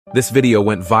This video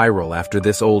went viral after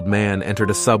this old man entered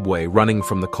a subway running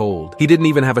from the cold. He didn't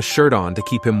even have a shirt on to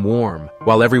keep him warm,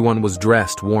 while everyone was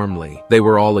dressed warmly. They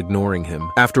were all ignoring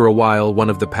him. After a while, one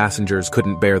of the passengers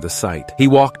couldn't bear the sight. He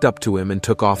walked up to him and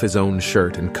took off his own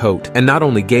shirt and coat, and not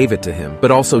only gave it to him,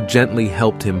 but also gently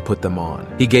helped him put them on.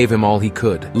 He gave him all he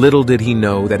could. Little did he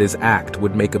know that his act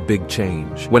would make a big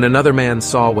change. When another man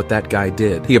saw what that guy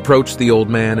did, he approached the old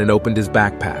man and opened his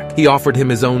backpack. He offered him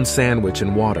his own sandwich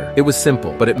and water. It was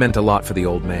simple, but it meant a lot for the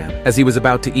old man. As he was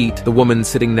about to eat, the woman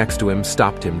sitting next to him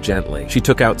stopped him gently. She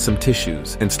took out some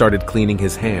tissues and started cleaning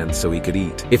his hands so he could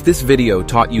eat. If this video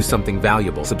taught you something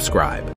valuable, subscribe.